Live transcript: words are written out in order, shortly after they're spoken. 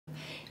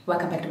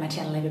Welcome back to my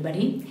channel,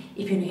 everybody.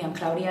 If you're new here, I'm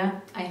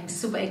Claudia. I am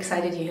super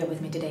excited you're here with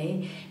me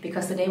today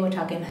because today we're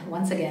talking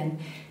once again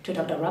to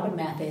Dr. Robert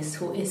Mathis,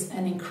 who is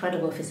an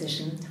incredible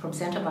physician from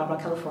Santa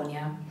Barbara,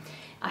 California.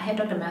 I had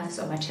Dr. Mathis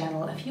on my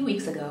channel a few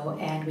weeks ago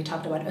and we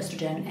talked about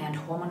estrogen and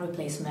hormone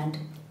replacement.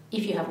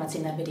 If you have not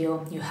seen that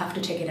video, you have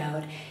to check it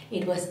out.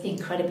 It was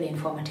incredibly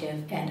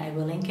informative and I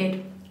will link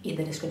it in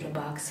the description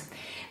box.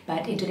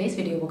 But in today's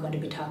video, we're going to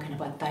be talking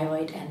about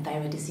thyroid and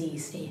thyroid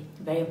disease, a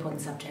very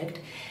important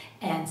subject.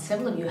 And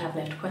several of you have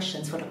left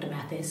questions for Dr.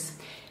 Mathis.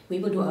 We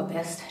will do our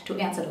best to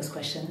answer those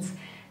questions.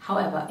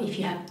 However, if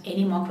you have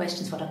any more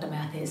questions for Dr.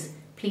 Mathis,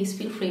 please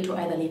feel free to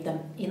either leave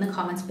them in the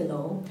comments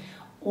below,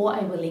 or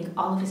I will link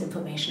all of his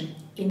information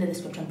in the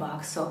description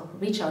box. So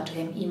reach out to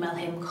him, email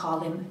him, call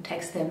him,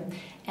 text him,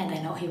 and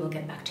I know he will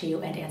get back to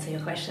you and answer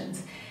your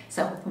questions.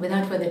 So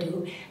without further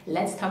ado,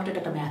 let's talk to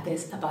Dr.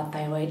 Mathis about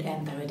thyroid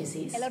and thyroid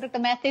disease. Hello, Dr.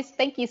 Mathis.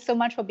 Thank you so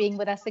much for being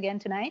with us again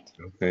tonight.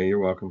 Okay, you're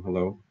welcome.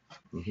 Hello.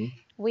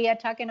 We are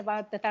talking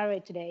about the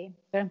thyroid today,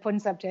 very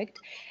important subject.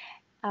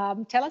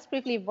 Tell us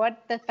briefly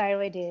what the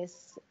thyroid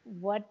is,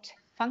 what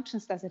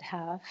functions does it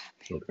have,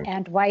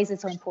 and why is it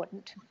so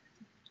important?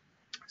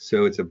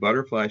 So it's a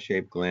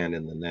butterfly-shaped gland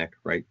in the neck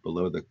right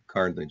below the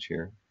cartilage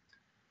here.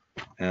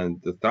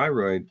 And the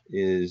thyroid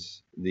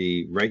is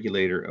the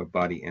regulator of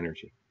body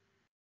energy.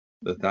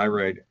 The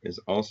thyroid is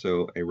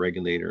also a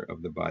regulator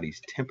of the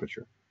body's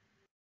temperature.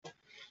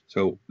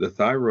 So the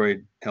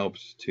thyroid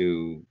helps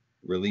to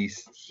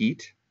release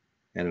heat,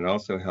 and it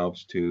also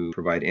helps to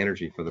provide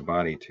energy for the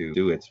body to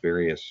do its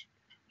various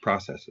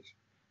processes,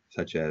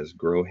 such as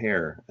grow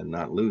hair and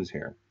not lose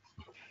hair,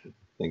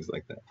 things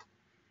like that.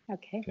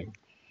 Okay.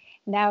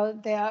 Now,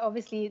 there are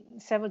obviously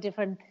several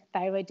different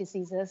thyroid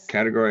diseases.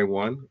 Category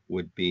 1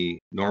 would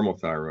be normal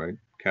thyroid.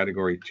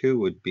 Category 2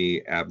 would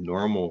be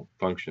abnormal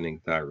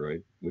functioning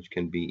thyroid, which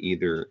can be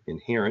either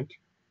inherent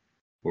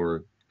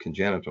or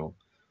congenital,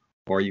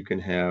 or you can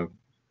have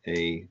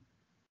a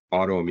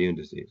autoimmune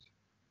disease.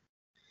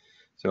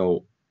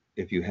 So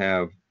if you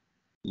have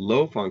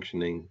low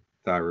functioning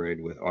thyroid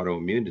with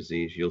autoimmune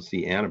disease, you'll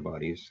see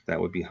antibodies. That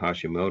would be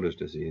Hashimoto's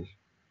disease,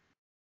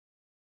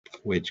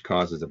 which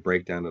causes a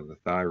breakdown of the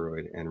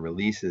thyroid and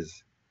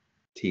releases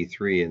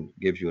T3 and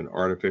gives you an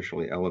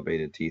artificially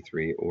elevated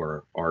T3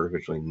 or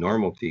artificially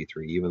normal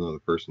T3, even though the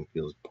person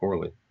feels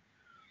poorly.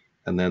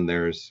 And then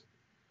there's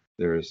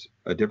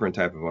a different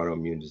type of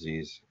autoimmune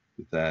disease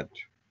that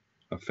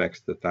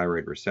affects the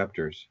thyroid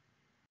receptors,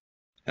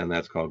 and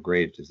that's called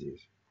Graves' disease.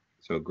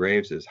 So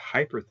Graves is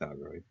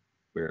hyperthyroid,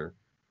 where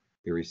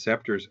the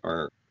receptors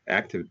are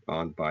acted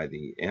on by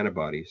the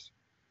antibodies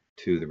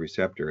to the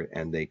receptor,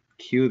 and they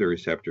cue the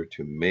receptor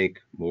to make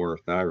more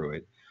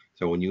thyroid.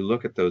 So when you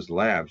look at those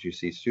labs, you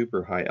see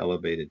super high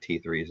elevated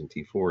T3s and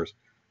T4s.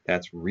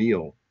 That's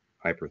real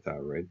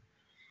hyperthyroid.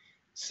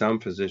 Some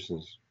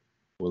physicians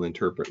will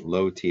interpret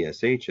low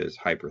TSH as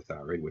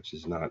hyperthyroid, which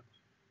is not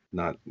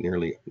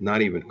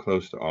even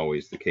close to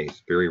always the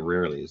case. Very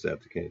rarely is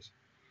that the case.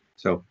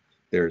 So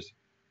there's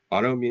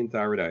autoimmune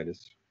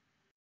thyroiditis.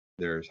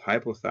 There's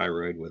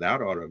hypothyroid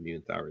without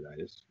autoimmune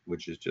thyroiditis,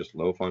 which is just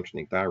low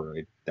functioning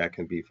thyroid. That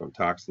can be from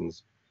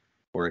toxins,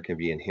 or it can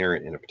be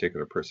inherent in a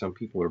particular person. Some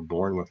people are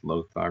born with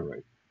low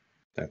thyroid.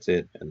 That's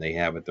it, and they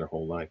have it their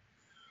whole life.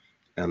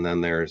 And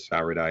then there's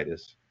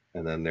thyroiditis,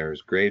 and then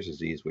there's Graves'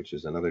 disease, which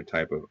is another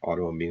type of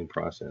autoimmune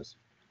process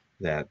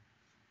that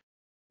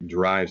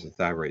drives the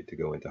thyroid to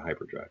go into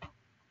hyperdrive.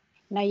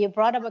 Now, you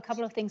brought up a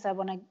couple of things I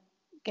want to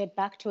get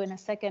back to in a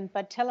second,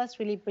 but tell us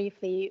really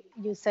briefly,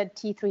 you said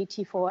T3,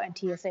 T4, and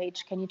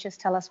TSH. Can you just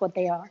tell us what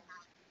they are?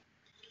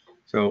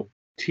 So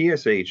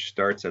TSH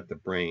starts at the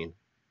brain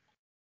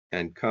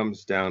and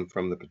comes down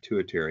from the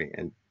pituitary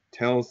and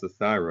tells the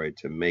thyroid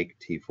to make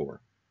T4.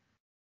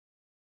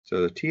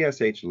 So the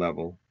TSH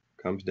level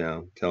comes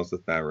down, tells the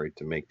thyroid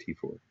to make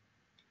T4.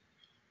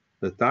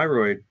 The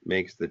thyroid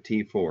makes the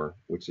T4,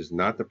 which is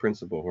not the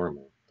principal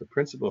hormone. The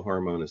principal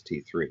hormone is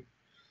T3.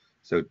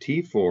 So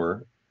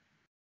T4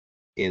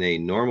 in a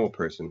normal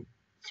person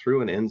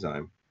through an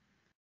enzyme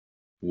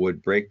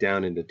would break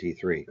down into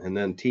T3. And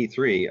then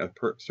T3, a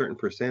certain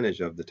percentage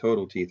of the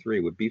total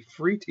T3 would be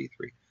free T3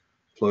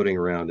 floating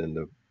around in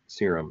the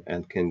serum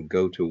and can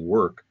go to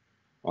work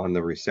on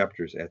the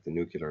receptors at the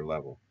nuclear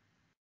level.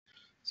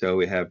 So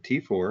we have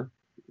T4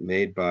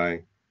 made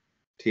by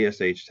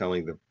TSH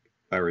telling the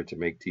thyroid to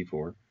make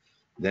T4.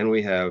 Then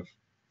we have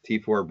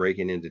T4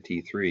 breaking into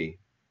T3,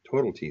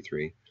 total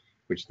T3,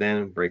 which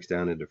then breaks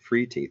down into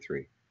free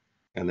T3,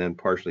 and then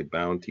partially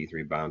bound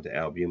T3 bound to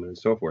albumin and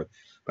so forth.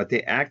 But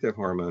the active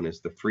hormone is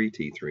the free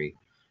T3,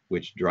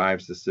 which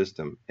drives the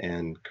system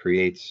and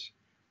creates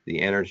the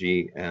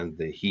energy and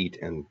the heat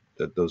and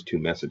those two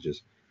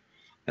messages.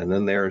 And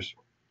then there's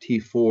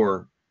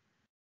T4.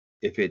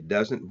 If it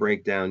doesn't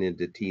break down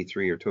into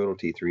T3 or total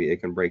T3,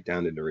 it can break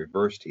down into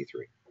reverse T3.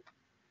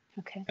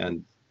 Okay.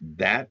 And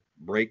that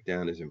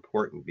breakdown is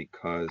important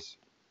because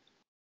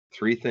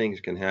three things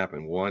can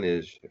happen. One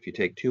is if you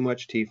take too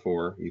much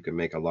T4, you can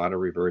make a lot of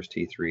reverse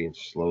T3 and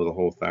slow the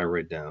whole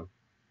thyroid down.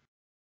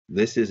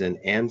 This is an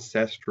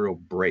ancestral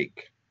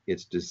break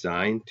It's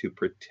designed to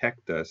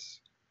protect us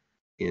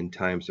in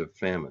times of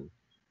famine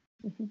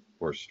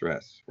or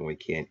stress when we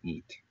can't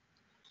eat.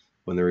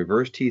 When the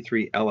reverse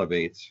T3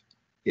 elevates,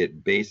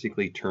 it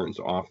basically turns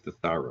off the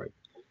thyroid.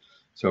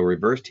 So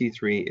reverse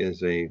T3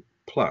 is a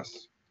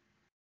plus,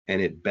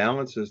 and it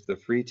balances the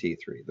free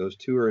T3. Those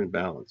two are in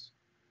balance.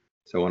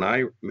 So when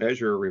I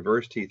measure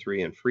reverse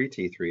T3 and free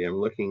T3, I'm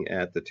looking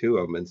at the two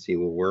of them and see,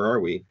 well, where are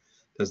we?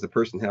 Does the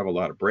person have a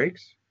lot of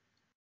breaks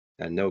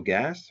and no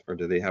gas, or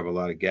do they have a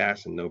lot of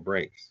gas and no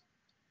breaks?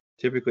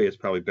 Typically, it's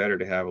probably better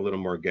to have a little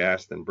more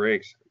gas than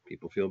breaks.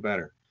 People feel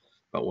better.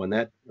 But when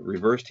that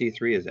reverse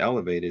T3 is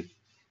elevated,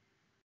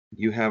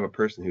 you have a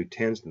person who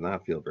tends to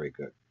not feel very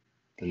good.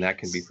 And that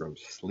can be from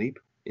sleep,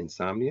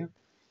 insomnia,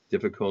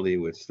 difficulty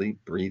with sleep,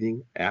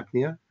 breathing,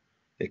 apnea.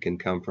 It can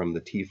come from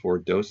the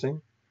T4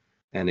 dosing,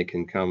 and it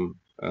can come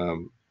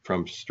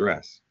from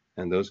stress.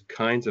 And those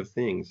kinds of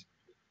things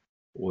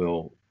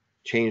will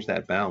change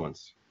that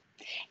balance.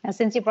 Now,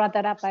 since you brought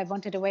that up, I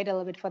wanted to wait a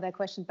little bit for that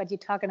question, but you're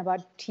talking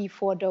about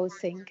T4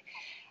 dosing.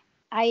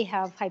 I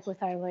have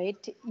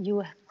hypothyroid.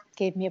 You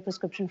gave me a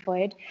prescription for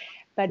it.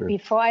 But Sure.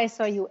 Before I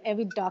saw you,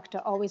 every doctor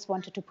always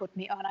wanted to put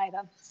me on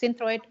either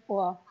Synthroid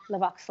or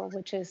Levoxel,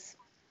 which is,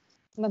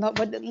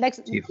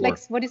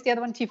 T4. What is the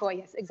other one? T4,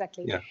 yes,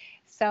 exactly. Yeah.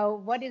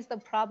 So what is the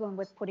problem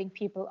with putting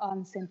people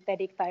on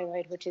synthetic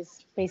thyroid, which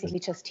is basically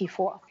just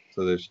T4?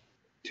 So there's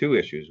two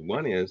issues.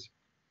 One is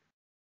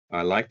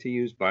I like to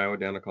use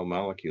bioidentical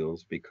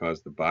molecules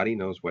because the body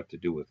knows what to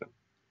do with them.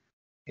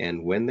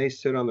 And when they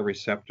sit on the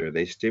receptor,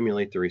 they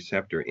stimulate the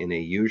receptor in a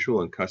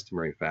usual and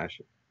customary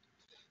fashion.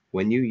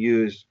 When you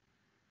use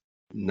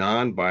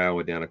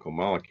non-bioidentical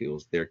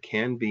molecules, there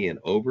can be an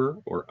over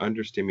or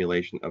under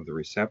stimulation of the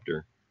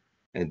receptor,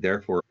 and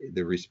therefore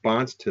the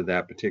response to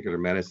that particular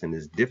medicine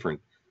is different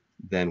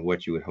than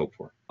what you would hope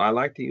for. I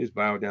like to use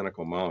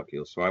bioidentical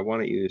molecules, so I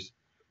want to use,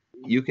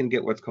 you can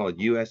get what's called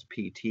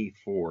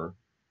USPT4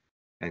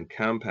 and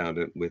compound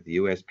it with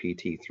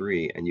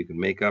USPT3, and you can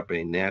make up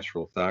a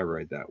natural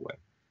thyroid that way,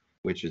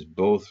 which is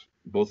both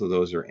of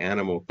those are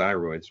animal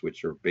thyroids,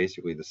 which are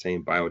basically the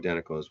same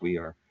bioidentical as we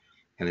are,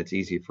 and it's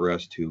easy for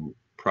us to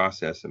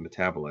process and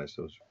metabolize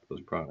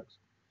those products.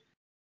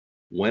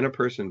 When a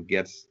person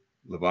gets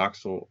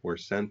Levoxel or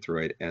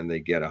Synthroid and they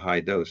get a high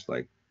dose,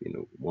 like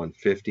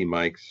 150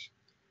 mics,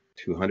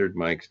 200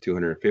 mics,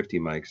 250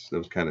 mics,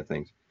 those kind of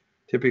things,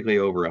 typically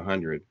over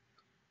 100,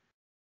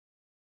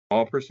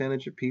 all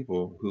percentage of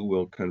people who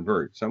will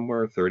convert,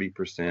 somewhere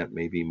 30%,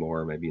 maybe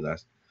more, maybe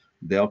less,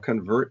 they'll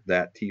convert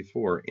that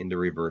T4 into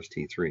reverse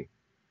T3.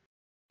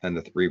 And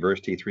the reverse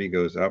T3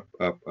 goes up,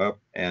 up, up.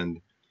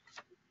 And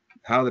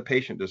how the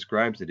patient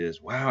describes it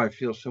is, wow, I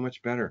feel so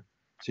much better.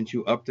 Since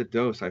you upped the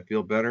dose, I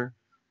feel better.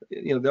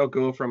 They'll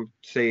go from,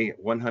 say,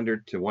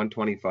 100 to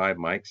 125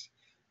 mics,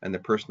 and the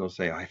person will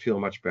say, I feel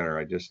much better.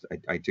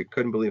 I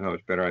couldn't believe how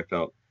much better I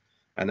felt.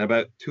 And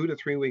about 2 to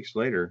 3 weeks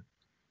later,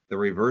 the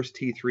reverse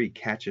T3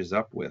 catches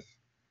up with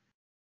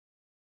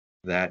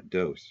that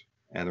dose,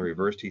 and the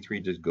reverse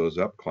T3 just goes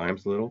up,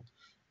 climbs a little,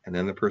 and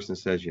then the person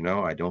says,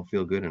 I don't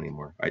feel good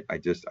anymore. I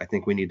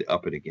think we need to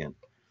up it again.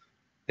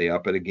 They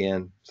up it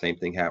again, same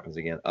thing happens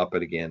again, up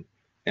it again.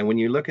 And when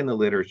you look in the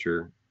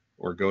literature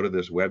or go to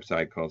this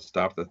website called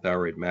Stop the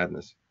Thyroid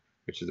Madness,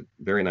 which is a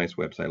very nice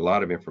website, a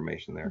lot of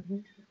information there. Mm-hmm.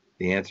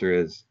 The answer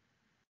is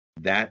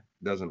that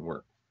doesn't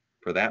work.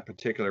 For that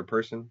particular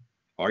person,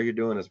 all you're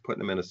doing is putting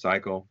them in a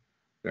cycle.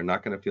 They're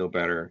not going to feel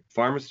better.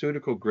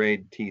 Pharmaceutical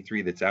grade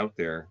T3 that's out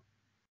there,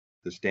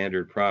 the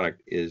standard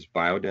product, is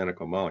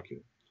bioidentical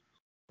molecule.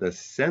 The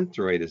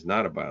Synthroid is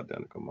not a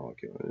bioidentical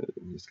molecule.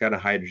 It's got a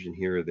hydrogen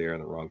here or there in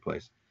the wrong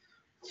place.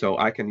 So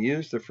I can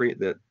use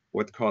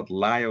what's called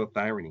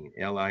liothyronine,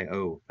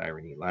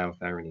 L-I-O-thyronine,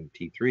 liothyronine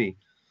T3.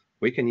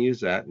 We can use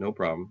that, no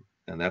problem.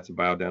 And that's a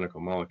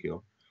bioidentical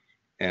molecule.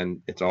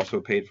 And it's also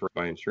paid for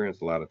by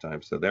insurance a lot of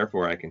times. So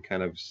therefore, I can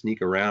kind of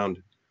sneak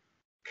around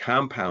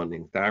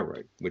compounding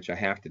thyroid, which I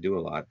have to do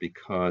a lot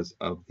because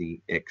of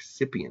the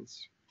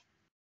excipients.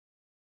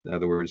 In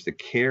other words, the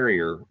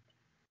carrier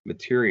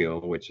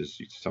material, which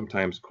is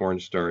sometimes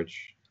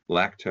cornstarch,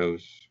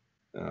 lactose,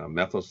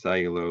 methyl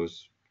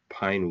cellulose,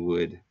 pine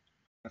wood.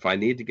 If I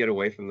need to get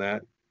away from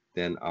that,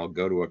 then I'll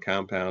go to a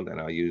compound and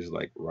I'll use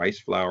like rice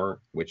flour,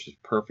 which is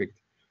perfect.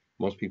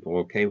 Most people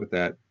are okay with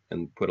that,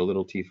 and put a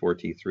little T4,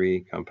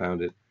 T3,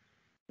 compound it.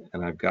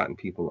 And I've gotten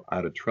people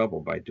out of trouble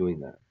by doing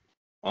that.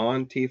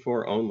 On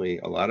T4 only,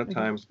 a lot of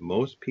times,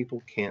 most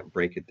people can't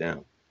break it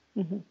down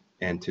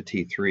and to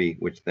T3,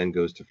 which then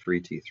goes to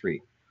free T3.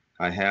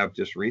 I have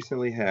just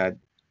recently had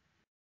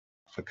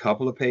a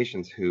couple of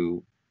patients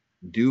who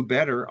do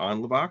better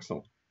on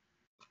Levoxel.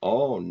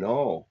 Oh,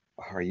 no.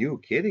 Are you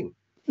kidding?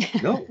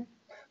 No.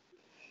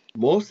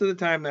 Most of the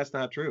time, that's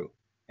not true.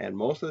 And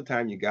most of the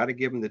time, you got to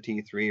give them the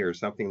T3 or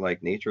something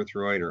like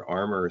Nature-Throid or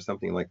Armor or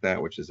something like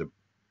that, which is a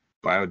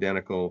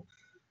bioidentical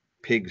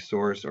pig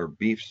source or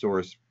beef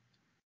source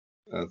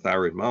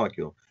thyroid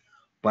molecule.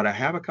 But I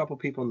have a couple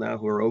people now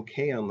who are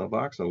okay on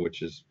Levoxel,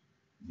 which is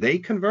they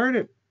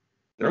converted.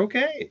 They're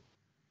okay.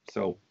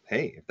 So,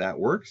 hey, if that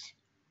works,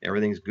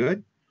 everything's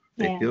good.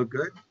 They feel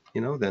good,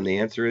 then the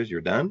answer is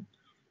you're done.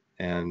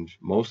 And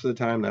most of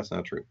the time, that's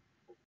not true.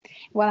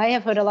 Well, I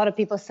have heard a lot of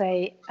people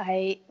say,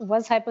 I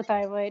was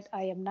hypothyroid,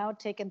 I am now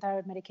taking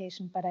thyroid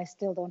medication, but I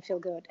still don't feel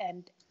good.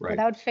 And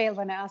without fail,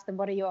 when I ask them,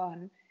 what are you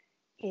on?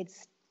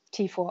 It's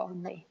T4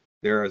 only.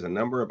 There is a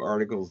number of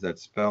articles that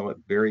spell it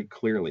very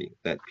clearly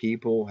that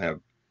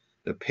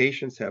the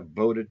patients have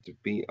voted to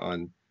be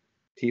on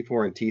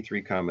T4 and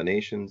T3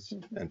 combinations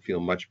and feel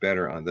much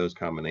better on those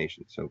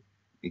combinations. So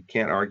you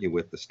can't argue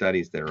with the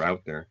studies that are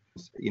out there.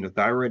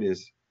 Thyroid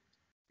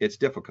it's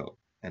difficult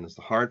and it's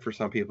hard for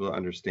some people to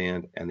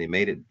understand, and they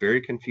made it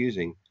very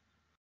confusing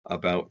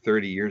about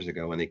 30 years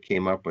ago when they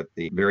came up with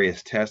the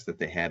various tests that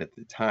they had at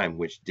the time,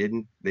 which they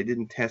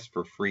didn't test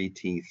for free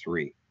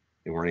T3.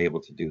 They weren't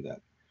able to do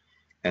that.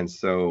 And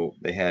so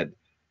they had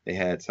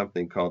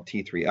something called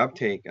T3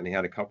 uptake, and they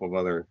had a couple of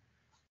other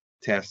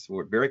tests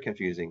were very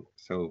confusing.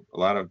 So a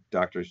lot of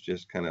doctors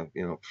just kind of,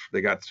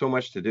 they got so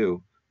much to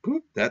do.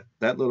 Boop,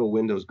 that little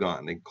window's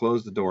gone. They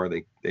close the door.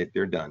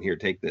 They're done. Here,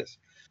 take this.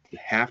 You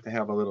have to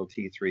have a little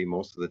T3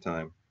 most of the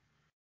time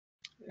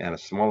and a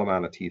small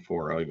amount of T4,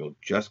 or you'll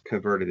just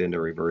convert it into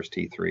reverse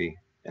T3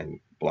 and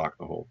block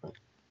the whole thing.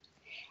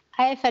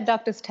 I've had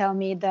doctors tell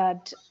me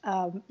that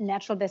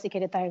natural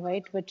desiccated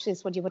thyroid, which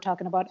is what you were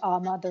talking about,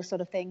 ARMA, those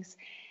sort of things,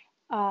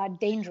 are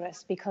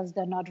dangerous because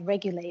they're not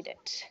regulated.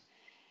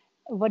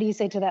 What do you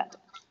say to that?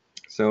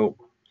 So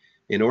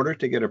in order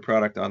to get a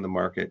product on the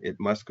market, it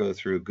must go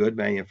through Good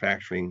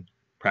Manufacturing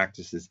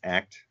Practices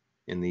Act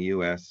in the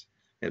U.S.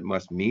 It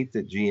must meet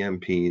the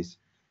GMPs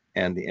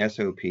and the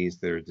SOPs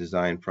that are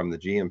designed from the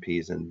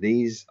GMPs. And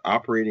these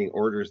operating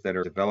orders that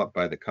are developed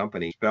by the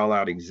company spell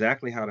out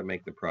exactly how to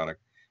make the product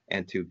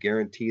and to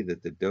guarantee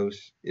that the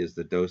dose is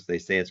the dose they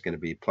say it's going to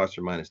be, plus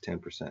or minus 10%.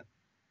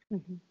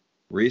 Mm-hmm.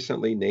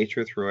 Recently,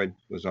 THYROID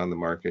was on the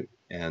market,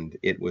 and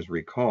it was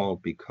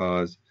recalled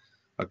because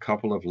a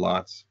couple of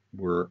lots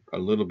were a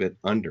little bit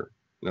under.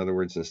 In other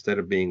words, instead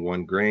of being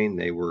 1 grain,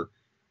 they were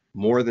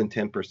more than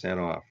 10%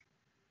 off.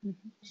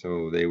 Mm-hmm.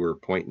 So they were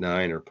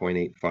 0.9 or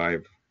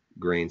 0.85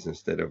 grains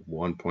instead of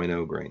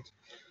 1.0 grains.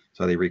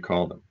 So they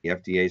recalled them. The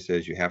FDA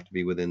says you have to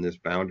be within this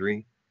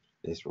boundary,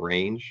 this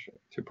range,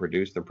 to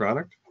produce the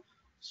product.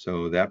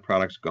 So that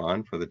product's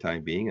gone for the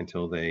time being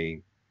until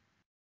they,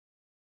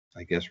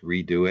 I guess,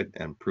 redo it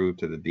and prove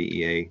to the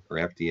DEA or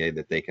FDA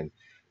that they can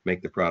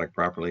make the product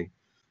properly,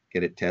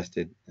 get it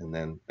tested, and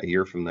then a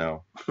year from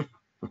now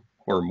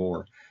or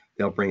more,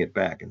 they'll bring it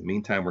back. In the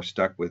meantime, we're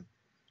stuck with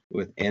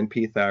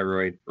NP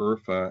thyroid,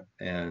 IRFA,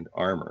 and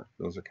ARMOR.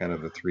 Those are kind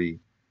of the 3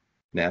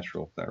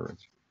 natural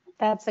thyroids.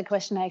 That's a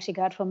question I actually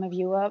got from a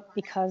viewer,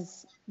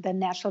 because the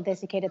natural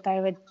desiccated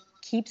thyroid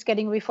keeps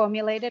getting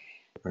reformulated.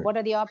 Right. What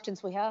are the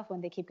options we have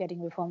when they keep getting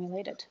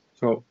reformulated?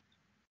 So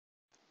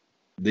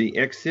the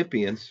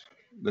excipients,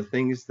 the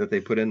things that they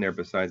put in there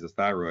besides the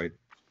thyroid,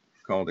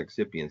 called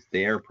excipients,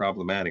 they are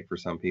problematic for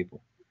some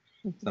people.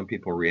 Mm-hmm. Some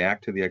people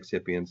react to the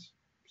excipients.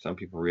 Some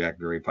people react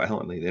very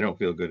violently. They don't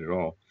feel good at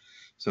all.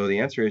 So the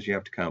answer is you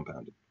have to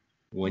compound it.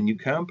 When you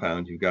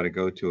compound, you've got to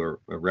go to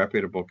a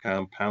reputable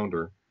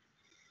compounder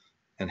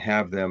and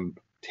have them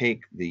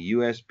take the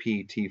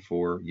USP-T4,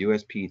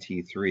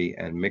 USP-T3,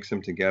 and mix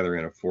them together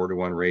in a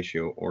 4-to-1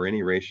 ratio, or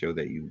any ratio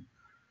that you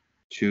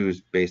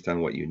choose based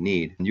on what you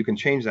need. And you can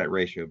change that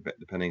ratio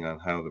depending on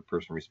how the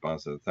person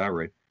responds to the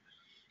thyroid.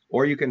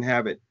 Or you can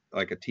have it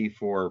like a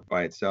T4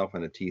 by itself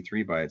and a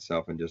T3 by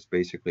itself, and just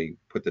basically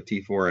put the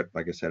T4 at,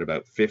 like I said,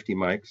 about 50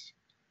 mics,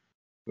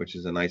 which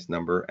is a nice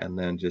number, and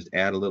then just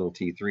add a little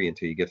T3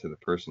 until you get to the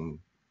person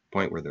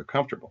point where they're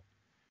comfortable.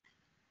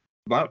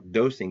 About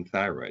dosing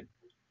thyroid.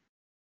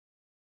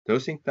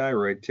 Dosing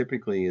thyroid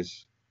typically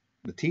is,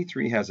 the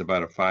T3 has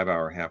about a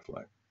 5-hour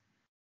half-life.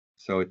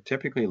 So it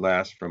typically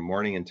lasts from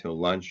morning until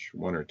lunch,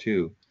 1 or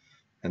 2,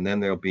 and then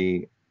there'll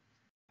be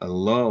a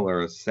lull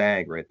or a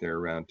sag right there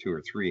around 2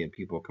 or 3, and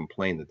people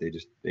complain that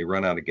they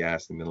run out of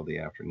gas in the middle of the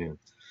afternoon.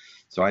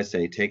 So I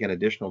say take an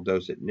additional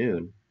dose at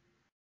noon,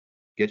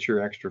 get your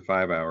extra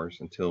 5 hours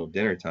until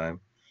dinner time,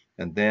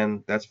 and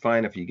then that's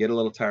fine. If you get a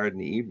little tired in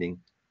the evening,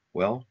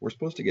 well, we're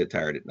supposed to get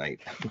tired at night.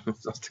 We're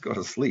supposed to go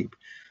to sleep.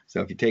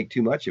 So if you take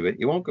too much of it,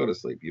 you won't go to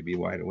sleep. You'll be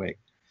wide awake.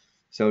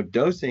 So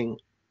dosing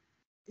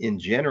in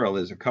general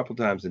is a couple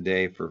times a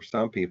day for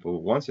some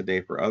people, once a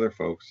day for other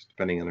folks,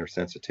 depending on their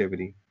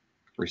sensitivity,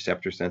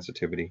 receptor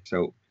sensitivity.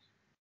 So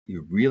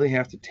you really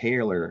have to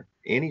tailor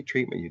any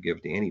treatment you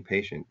give to any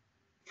patient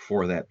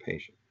for that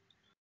patient.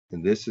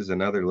 And this is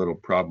another little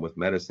problem with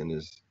medicine,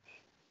 is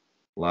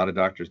a lot of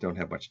doctors don't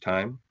have much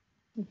time.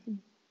 Mm-hmm.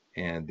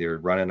 And they're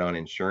running on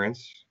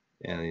insurance,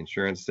 and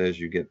insurance says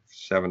you get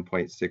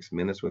 7.6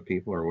 minutes with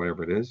people, or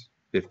whatever it is,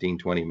 15,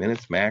 20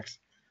 minutes max.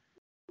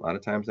 A lot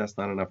of times that's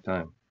not enough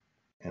time.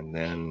 And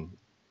then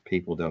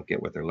people don't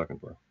get what they're looking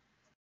for.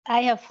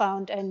 I have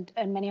found, and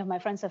many of my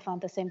friends have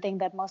found the same thing,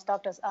 that most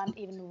doctors aren't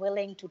even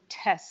willing to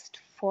test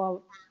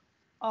for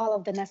all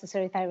of the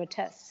necessary thyroid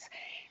tests.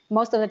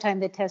 Most of the time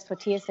they test for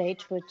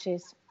TSH, which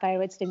is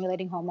thyroid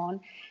stimulating hormone.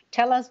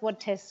 Tell us what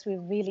tests we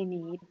really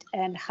need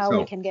and how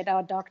we can get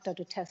our doctor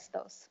to test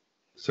those.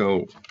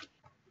 So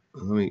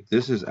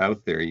This is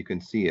out there. You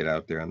can see it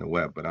out there on the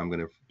web, but I'm going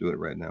to do it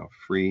right now.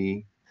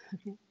 Free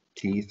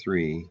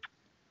T3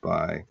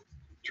 by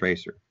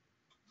Tracer.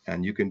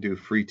 And you can do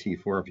free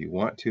T4 if you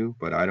want to,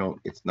 but I don't,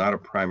 it's not a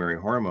primary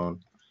hormone.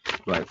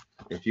 But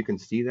if you can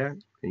see that,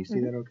 can you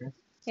see that okay?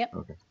 Yep.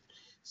 Okay.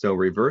 So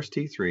reverse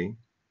T3,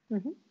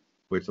 Mm-hmm.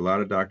 which a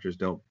lot of doctors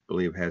don't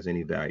believe has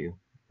any value.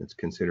 It's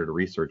considered a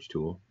research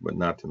tool, but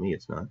not to me,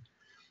 it's not.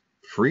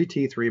 Free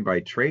T3 by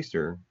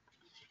Tracer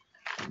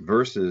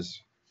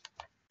versus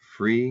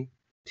free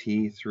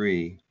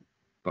T3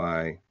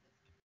 by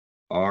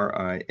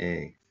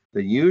RIA.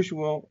 The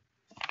usual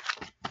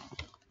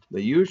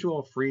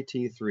free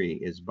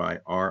T3 is by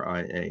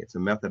RIA. It's a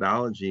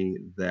methodology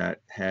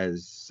that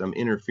has some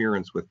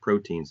interference with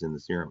proteins in the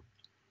serum.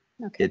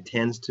 Okay. It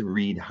tends to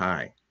read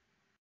high.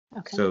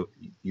 Okay. So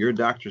your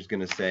doctor's going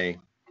to say,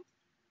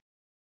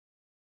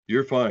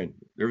 you're fine.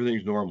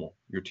 Everything's normal.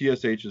 Your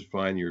TSH is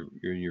fine. Your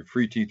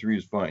free T3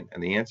 is fine.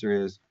 And the answer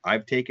is,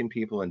 I've taken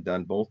people and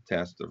done both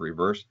tests of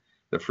reverse,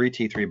 the free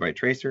T3 by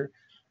Tracer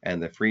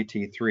and the free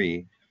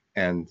T3.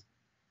 And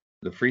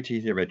the free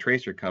T3 by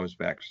Tracer comes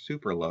back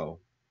super low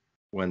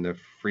when the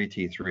free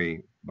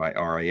T3 by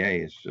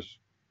RIA is just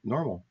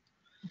normal.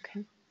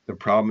 Okay. The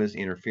problem is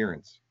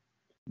interference.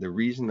 The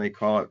reason they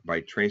call it by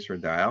tracer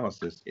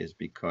dialysis is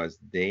because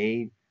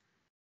they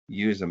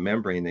use a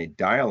membrane, they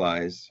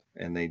dialyze,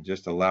 and they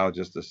just allow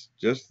just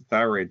the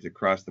thyroid to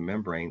cross the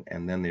membrane,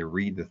 and then they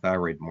read the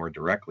thyroid more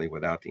directly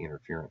without the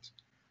interference.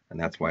 And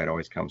that's why it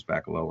always comes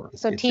back lower.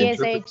 So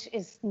TSH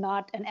is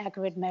not an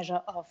accurate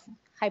measure of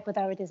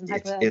hypothyroidism,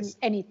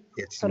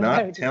 it's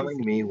not telling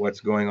me what's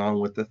going on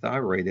with the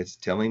thyroid. It's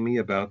telling me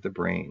about the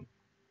brain.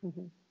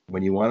 Mm-hmm.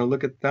 When you want to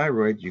look at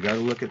thyroid, you got to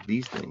look at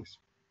these things.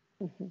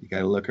 Mm-hmm. You got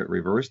to look at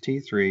reverse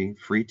T3,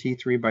 free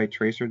T3 by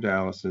tracer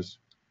dialysis.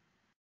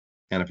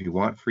 And if you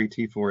want free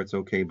T4, it's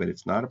okay, but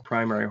it's not a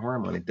primary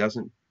hormone. It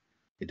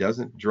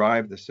doesn't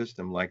drive the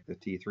system like the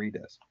T3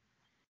 does.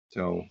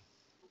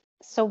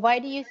 So why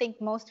do you think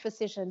most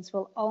physicians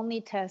will only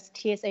test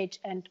TSH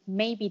and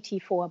maybe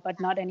T4, but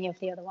not any of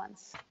the other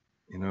ones?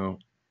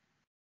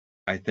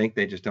 I think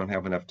they just don't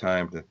have enough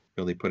time to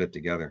really put it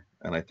together.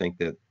 And I think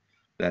that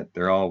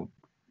they're all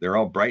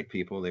bright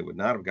people. They would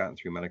not have gotten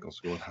through medical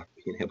school without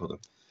being able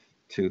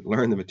to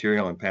learn the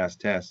material and pass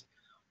tests.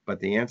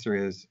 But the answer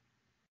is,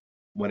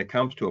 when it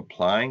comes to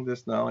applying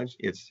this knowledge,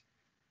 it's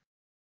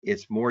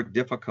more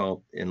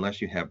difficult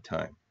unless you have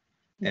time.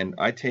 And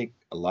I take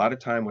a lot of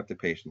time with the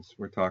patients.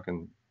 We're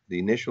talking, the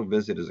initial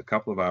visit is a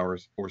couple of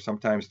hours, or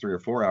sometimes 3 or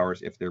 4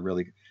 hours if they're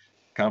really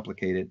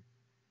complicated.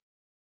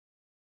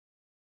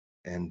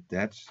 And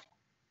that's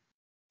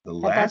the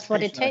last. That's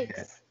what it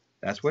takes.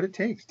 That's what it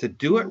takes to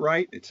do it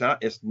right.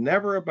 It's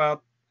never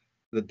about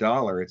the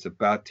dollar. It's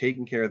about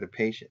taking care of the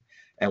patient.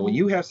 And when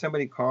you have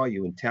somebody call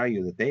you and tell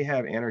you that they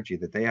have energy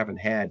that they haven't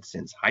had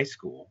since high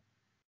school,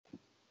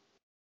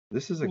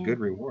 this is a good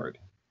reward.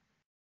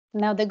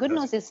 Now, the good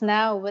news is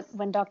now,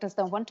 when doctors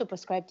don't want to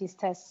prescribe these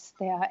tests,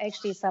 there are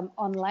actually some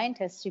online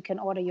tests you can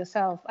order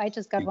yourself. I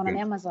just got one on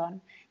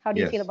Amazon. How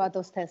do you feel about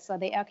those tests? Are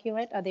they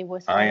accurate? Are they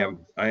worthwhile?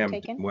 I am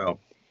taken? Well,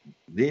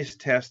 these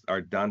tests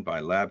are done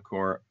by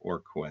LabCorp or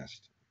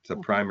Quest. It's the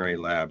primary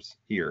labs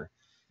here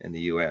in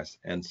the U.S.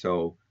 And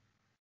so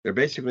they're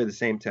basically the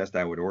same test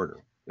I would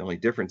order. The only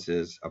difference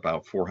is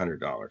about $400.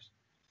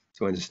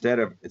 So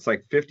it's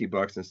like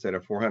 $50 instead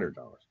of $400.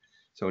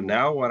 So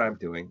now what I'm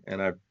doing,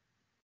 and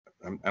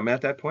I'm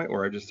at that point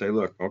where I just say,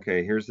 look,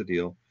 okay, here's the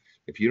deal.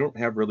 If you don't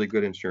have really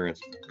good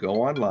insurance,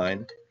 go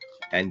online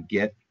and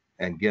get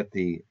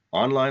the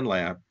online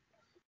lab.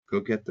 Go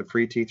get the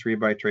free T3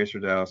 by tracer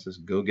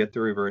dialysis. Go get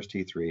the reverse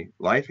T3.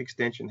 Life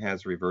Extension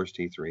has reverse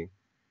T3.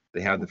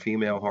 They have the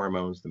female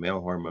hormones, the male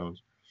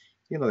hormones.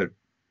 They're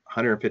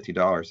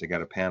 $150. They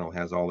got a panel,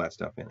 has all that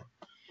stuff in it.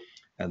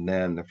 And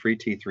then the free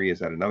T3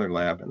 is at another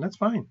lab, and that's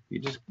fine.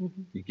 You just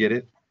you get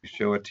it, you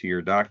show it to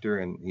your doctor,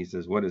 and he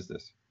says, what is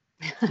this?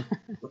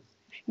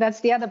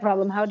 That's the other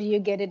problem. How do you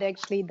get it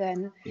actually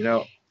then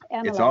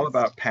analyzed? It's all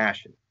about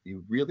passion.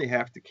 You really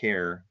have to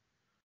care,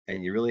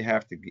 and you really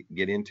have to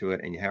get into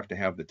it, and you have to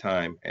have the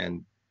time.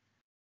 And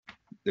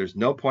there's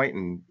no point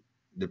in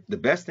the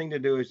best thing to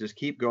do is just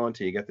keep going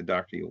till you get the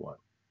doctor you want.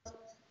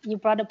 You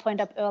brought a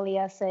point up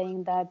earlier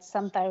saying that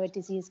some thyroid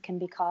disease can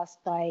be caused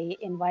by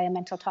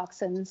environmental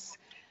toxins.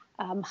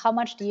 How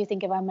much do you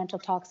think environmental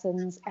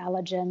toxins,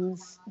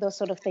 allergens, those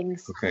sort of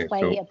things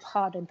play a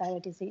part in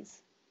thyroid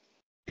disease?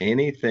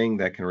 Anything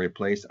that can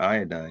replace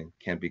iodine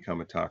can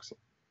become a toxin.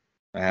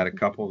 I had a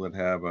couple that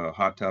have a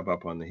hot tub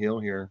up on the hill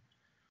here,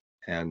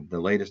 and the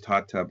latest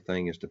hot tub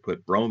thing is to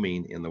put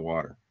bromine in the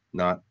water,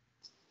 not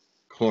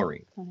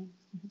chlorine.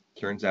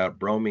 Turns out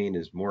bromine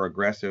is more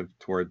aggressive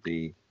toward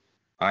the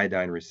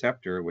iodine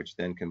receptor, which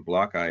then can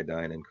block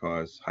iodine and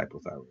cause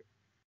hypothyroid.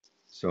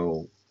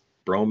 So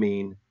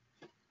bromine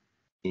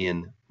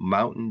in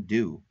Mountain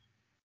Dew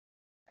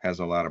has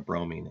a lot of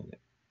bromine in it.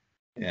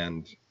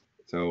 And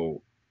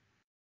so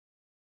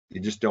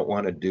you just don't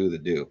want to do the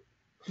do.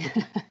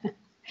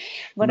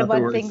 What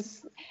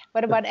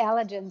about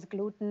allergens,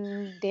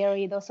 gluten,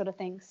 dairy, those sort of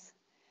things?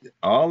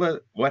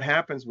 What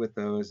happens with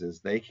those is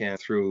they can,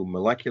 through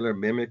molecular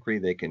mimicry,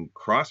 they can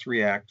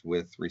cross-react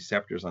with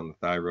receptors on the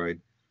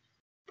thyroid,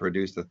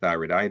 produce the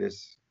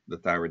thyroiditis. The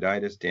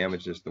thyroiditis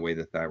damages the way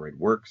the thyroid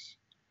works,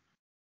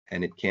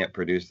 and it can't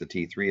produce the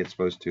T3 it's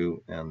supposed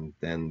to, and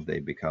then they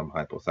become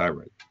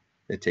hypothyroid.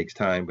 It takes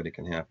time, but it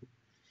can happen.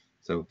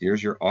 So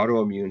here's your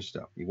autoimmune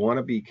stuff. You want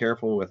to be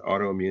careful with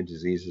autoimmune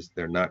diseases.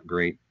 They're not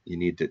great.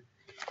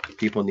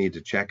 People need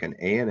to check an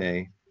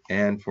ANA.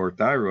 And for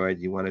thyroid,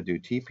 you want to do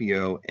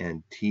TPO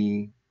and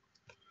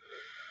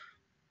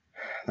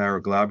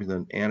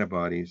thyroglobulin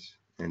antibodies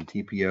and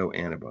TPO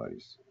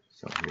antibodies.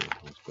 So here,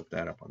 let's put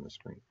that up on the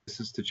screen. This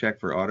is to check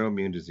for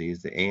autoimmune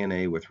disease, the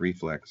ANA with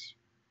reflex.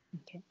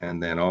 Okay.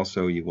 And then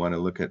also you want to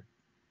look at,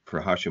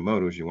 for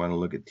Hashimoto's, you want to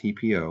look at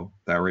TPO,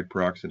 thyroid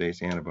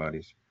peroxidase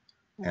antibodies,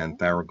 and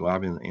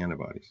thyroglobulin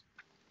antibodies.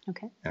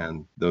 Okay.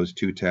 And those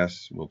two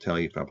tests will tell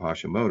you if you have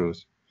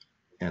Hashimoto's.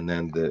 And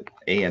then the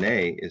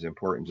ANA is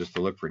important just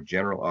to look for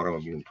general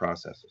autoimmune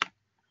processes.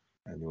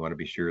 And you want to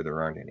be sure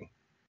there aren't any,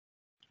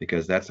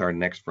 because that's our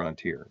next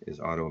frontier, is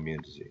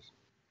autoimmune disease.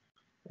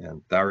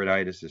 And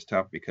thyroiditis is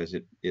tough because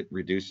it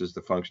reduces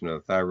the function of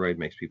the thyroid,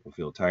 makes people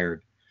feel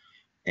tired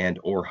and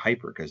or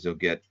hyper, because they'll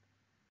get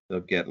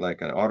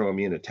like an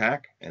autoimmune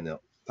attack, and the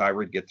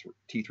thyroid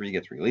T3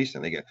 gets released,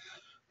 and they get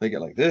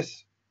like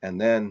this, and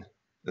then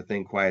the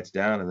thing quiets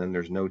down, and then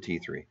there's no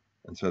T3,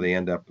 and so they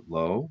end up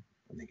low,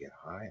 and they get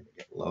high, and they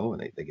get low,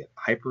 and they get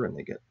hyper, and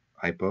they get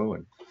hypo,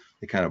 and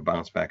they kind of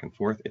bounce back and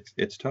forth.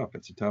 It's tough.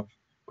 It's a tough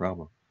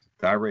problem.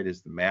 Thyroid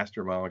is the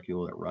master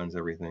molecule that runs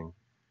everything.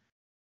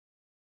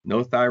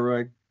 No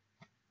thyroid,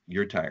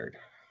 you're tired,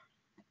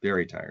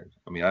 very tired.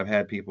 I mean, I've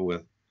had people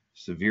with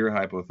severe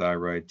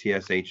hypothyroid,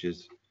 TSH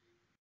is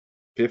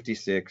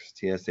 56,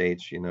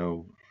 TSH,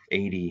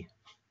 80.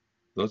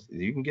 Those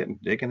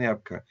they can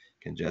have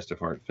congestive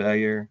heart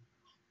failure.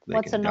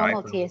 What's a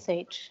normal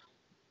TSH?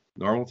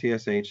 Normal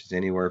TSH is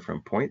anywhere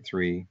from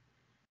 0.3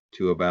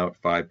 to about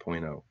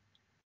 5.0.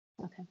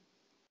 Okay.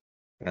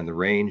 And the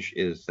range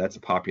that's a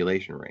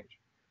population range.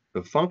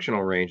 The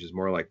functional range is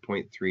more like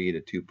 0.3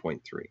 to 2.3.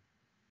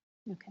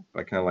 Okay.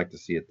 I kind of like to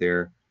see it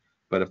there.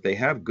 But if they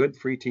have good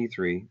free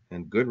T3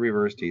 and good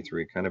reverse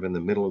T3, kind of in the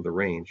middle of the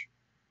range,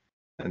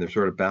 and they're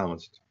sort of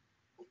balanced,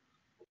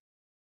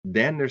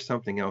 then there's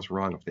something else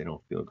wrong if they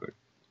don't feel good.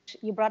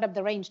 You brought up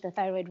the range, the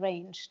thyroid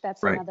range.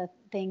 That's right. Another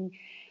thing.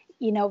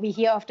 We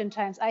hear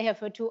oftentimes, I have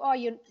heard too,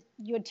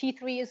 your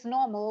T3 is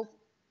normal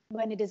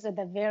when it is at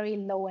the very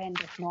low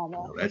end of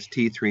normal. No, that's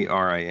T3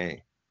 RIA.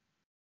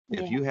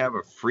 If you have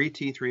a free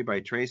T3 by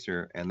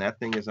tracer and that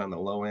thing is on the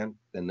low end,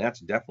 then that's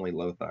definitely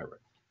low thyroid.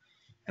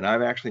 And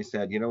I've actually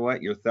said, you know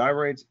what, your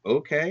thyroid's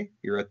okay.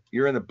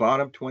 You're in the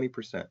bottom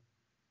 20%.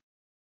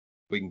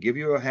 We can give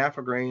you a half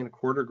a grain, a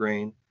quarter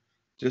grain,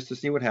 just to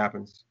see what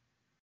happens.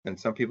 And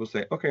some people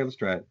say, okay, let's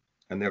try it.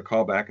 And they'll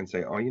call back and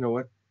say, oh, you know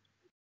what,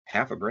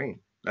 half a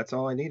grain. That's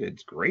all I needed.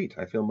 It's great.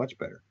 I feel much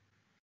better.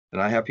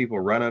 And I have people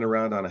running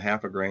around on a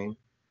half a grain,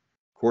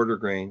 quarter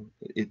grain.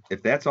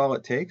 If that's all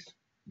it takes,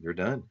 you're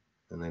done.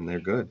 And then they're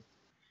good.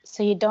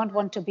 So you don't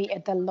want to be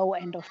at the low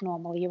end of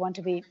normal. You want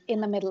to be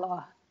in the middle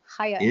or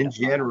higher end of normal. In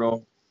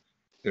general,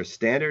 there's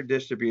standard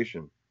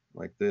distribution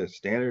like this,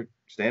 standard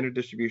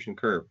distribution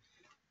curve.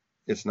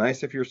 It's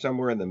nice if you're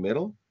somewhere in the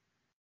middle.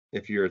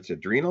 If it's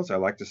adrenals, I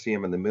like to see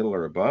them in the middle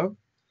or above.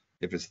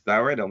 If it's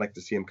thyroid, I like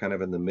to see them kind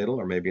of in the middle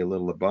or maybe a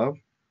little above.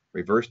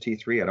 Reverse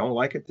T3, I don't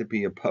like it to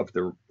be above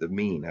the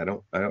mean.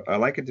 I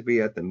like it to be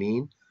at the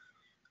mean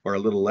or a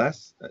little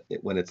less.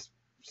 When it's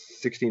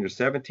 16 or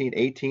 17,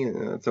 18,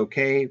 it's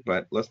okay,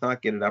 but let's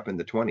not get it up in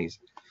the 20s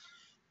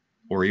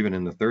or even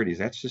in the 30s.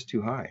 That's just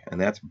too high, and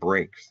that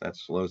breaks. That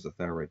slows the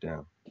thyroid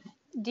down.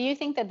 Do you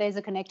think that there's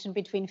a connection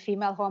between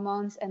female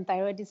hormones and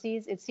thyroid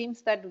disease? It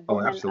seems that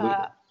women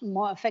are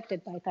more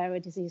affected by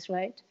thyroid disease,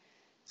 right?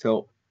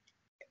 So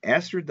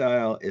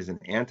estradiol is an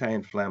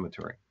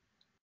anti-inflammatory.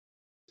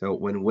 So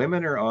when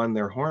women are on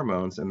their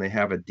hormones and they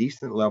have a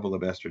decent level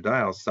of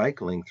estradiol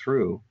cycling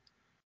through,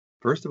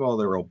 first of all,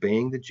 they're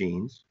obeying the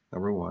genes,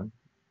 number one,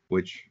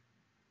 which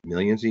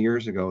millions of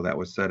years ago that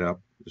was set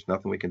up. There's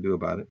nothing we can do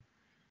about it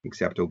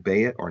except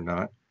obey it or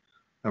not.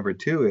 Number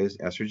two is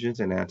estrogen's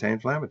an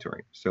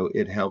anti-inflammatory. So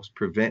it helps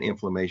prevent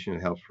inflammation.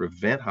 It helps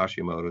prevent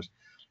Hashimoto's.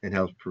 It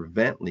helps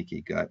prevent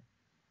leaky gut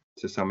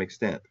to some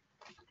extent.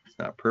 It's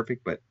not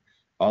perfect, but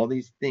all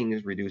these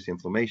things reduce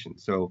inflammation.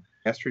 So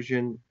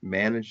estrogen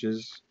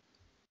manages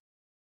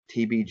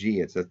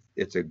TBG.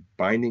 It's a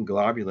binding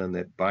globulin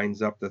that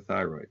binds up the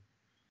thyroid.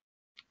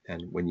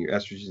 And when your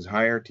estrogen is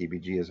higher,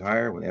 TBG is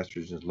higher. When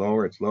estrogen is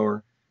lower, it's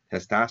lower.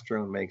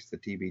 Testosterone makes the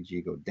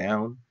TBG go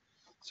down.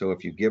 So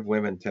if you give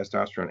women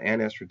testosterone and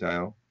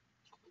estradiol,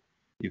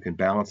 you can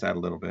balance that a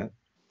little bit.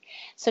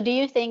 So do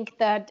you think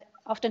that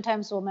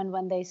oftentimes women,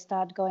 when they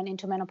start going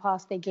into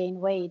menopause, they gain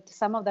weight?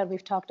 Some of that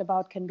we've talked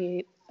about can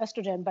be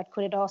estrogen, but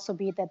could it also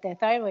be that their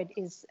thyroid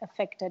is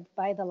affected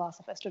by the loss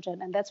of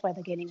estrogen, and that's why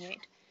they're gaining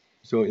weight?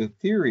 So in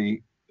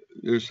theory,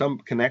 there's some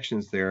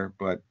connections there,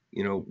 but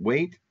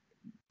weight,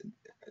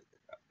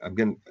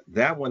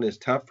 that one is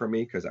tough for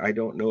me because I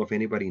don't know if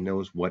anybody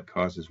knows what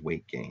causes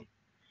weight gain.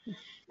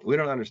 We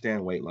don't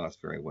understand weight loss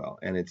very well.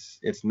 And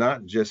it's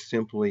not just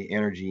simply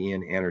energy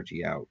in,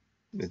 energy out.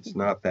 It's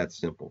not that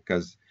simple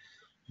because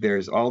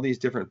there's all these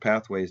different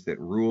pathways that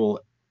rule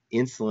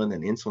insulin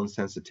and insulin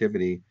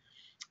sensitivity,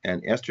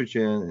 and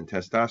estrogen and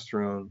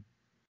testosterone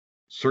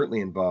certainly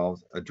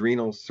involved,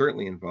 adrenals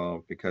certainly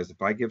involved, because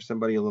if I give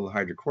somebody a little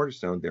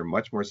hydrocortisone, they're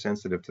much more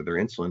sensitive to their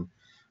insulin.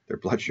 Their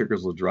blood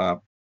sugars will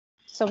drop.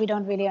 So we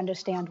don't really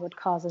understand what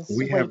causes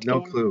We have no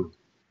gain. clue.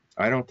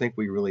 I don't think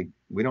we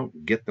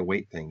don't get the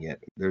weight thing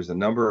yet. There's a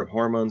number of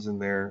hormones in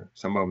there.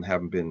 Some of them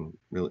haven't been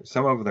really,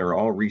 some of them are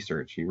all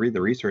research. You read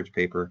the research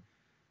paper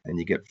and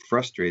you get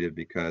frustrated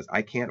because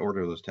I can't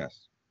order those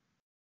tests.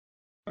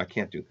 I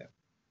can't do that.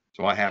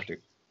 So I have to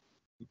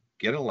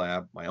get a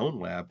lab, my own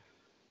lab,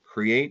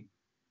 create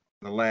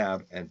the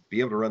lab and be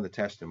able to run the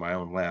test in my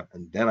own lab.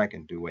 And then I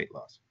can do weight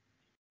loss,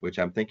 which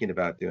I'm thinking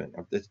about doing.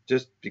 It's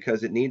just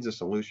because it needs a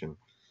solution.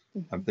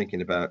 I'm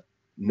thinking about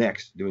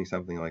next doing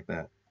something like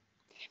that.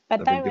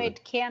 But thyroid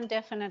can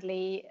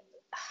definitely,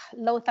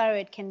 low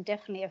thyroid can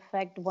definitely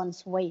affect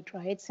one's weight,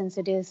 right? Since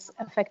it is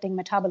affecting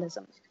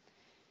metabolism.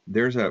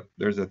 There's a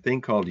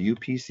thing called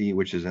UPC,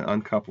 which is an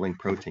uncoupling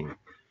protein,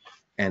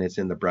 and it's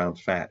in the brown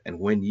fat. And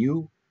when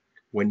you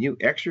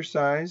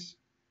exercise,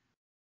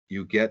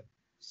 you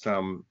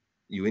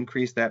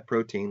increase that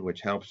protein,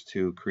 which helps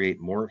to create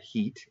more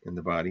heat in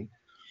the body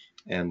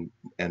and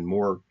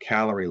more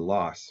calorie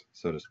loss,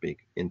 so to speak,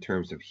 in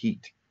terms of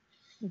heat.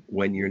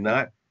 When you're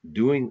not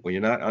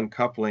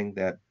uncoupling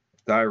that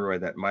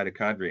thyroid, that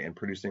mitochondria, and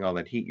producing all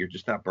that heat, you're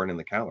just not burning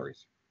the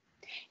calories.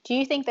 Do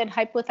you think that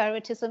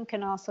hypothyroidism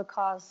can also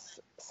cause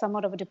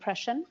somewhat of a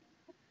depression?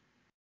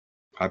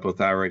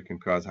 Hypothyroid can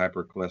cause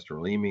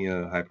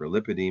hypercholesterolemia,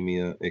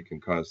 hyperlipidemia. It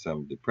can cause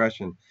some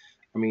depression.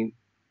 I mean,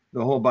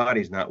 the whole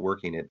body's not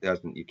working.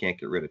 You can't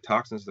get rid of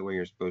toxins the way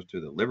you're supposed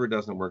to. The liver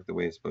doesn't work the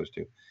way it's supposed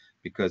to,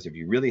 because if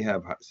you really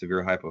have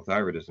severe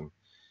hypothyroidism,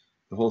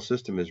 the whole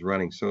system is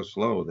running so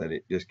slow that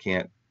it just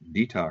can't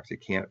detox.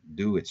 It can't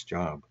do its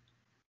job.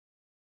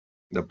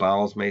 The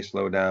bowels may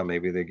slow down.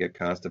 Maybe they get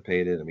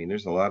constipated. I mean,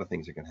 there's a lot of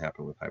things that can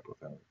happen with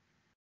hypothyroid.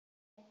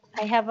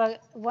 I have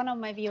one of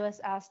my viewers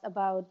asked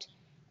about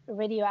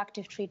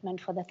radioactive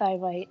treatment for the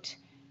thyroid.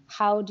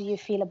 How do you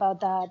feel about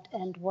that,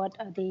 and what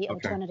are the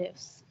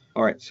alternatives?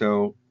 All right.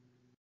 So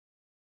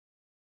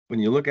when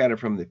you look at it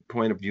from the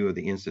point of view of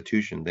the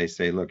institution, they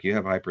say, look, you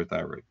have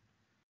hyperthyroid.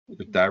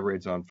 The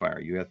thyroid's on fire.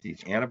 You have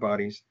these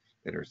antibodies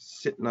that are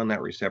sitting on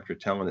that receptor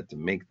telling it to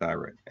make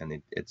thyroid, and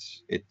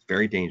it's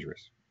very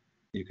dangerous.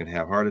 You can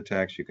have heart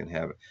attacks. You can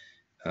have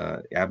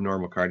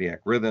abnormal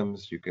cardiac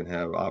rhythms. You can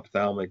have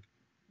ophthalmic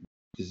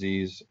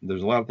disease.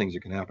 There's a lot of things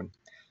that can happen.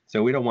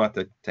 So we don't want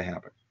that to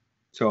happen.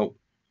 So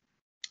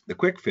the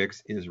quick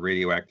fix is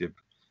radioactive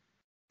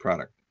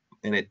product,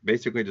 and it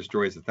basically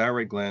destroys the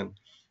thyroid gland,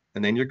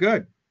 and then you're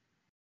good.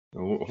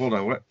 Oh, hold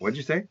on, what'd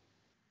you say?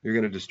 You're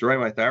going to destroy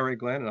my thyroid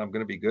gland and I'm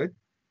going to be good?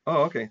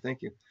 Oh, okay,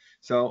 thank you.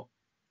 So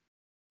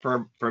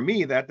for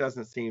me, that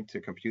doesn't seem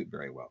to compute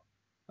very well.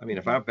 I mean,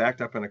 if I'm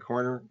backed up in a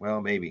corner, well,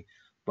 maybe.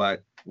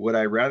 But would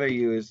I rather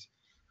use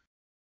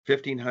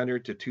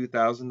 1,500 to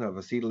 2,000 of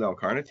acetyl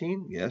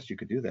L-carnitine? Yes, you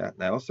could do that.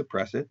 That'll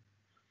suppress it.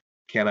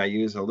 Can I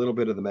use a little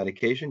bit of the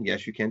medication?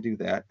 Yes, you can do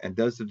that. And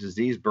does the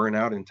disease burn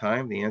out in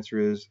time? The answer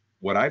is,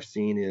 what I've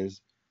seen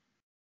is,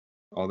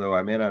 although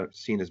I may not have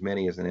seen as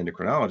many as an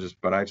endocrinologist,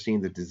 but I've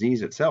seen the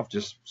disease itself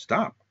just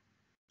stop.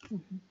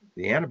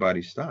 The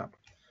antibodies stop.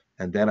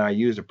 And then I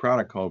use a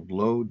product called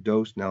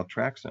low-dose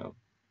naltrexone.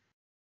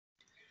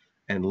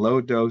 And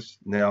low-dose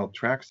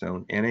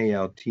naltrexone,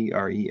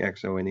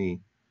 Naltrexone,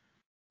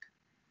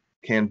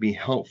 can be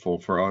helpful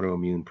for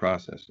autoimmune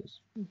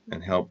processes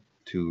and help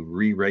to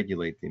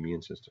re-regulate the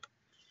immune system.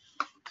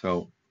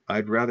 So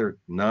I'd rather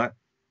not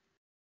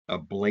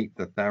ablate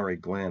the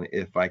thyroid gland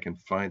if I can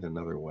find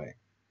another way.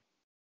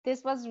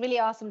 This was really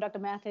awesome, Dr.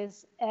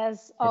 Mathis.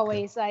 As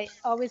always, I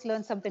always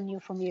learn something new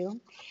from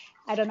you.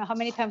 I don't know how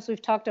many times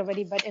we've talked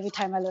already, but every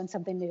time I learn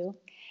something new.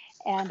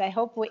 And I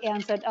hope we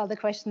answered all the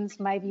questions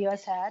my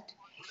viewers had.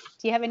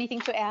 Do you have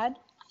anything to add?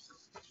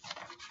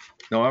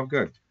 No, I'm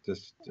good.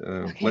 Just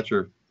let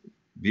your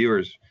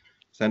viewers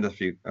send a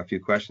few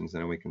questions,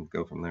 and then we can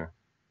go from there.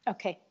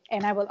 Okay.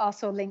 And I will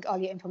also link all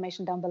your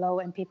information down below,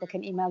 and people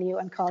can email you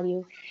and call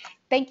you.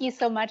 Thank you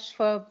so much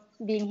for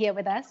being here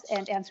with us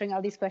and answering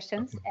all these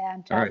questions.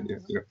 And all right,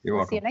 you're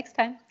welcome. See you next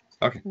time.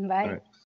 Okay. Bye. All right.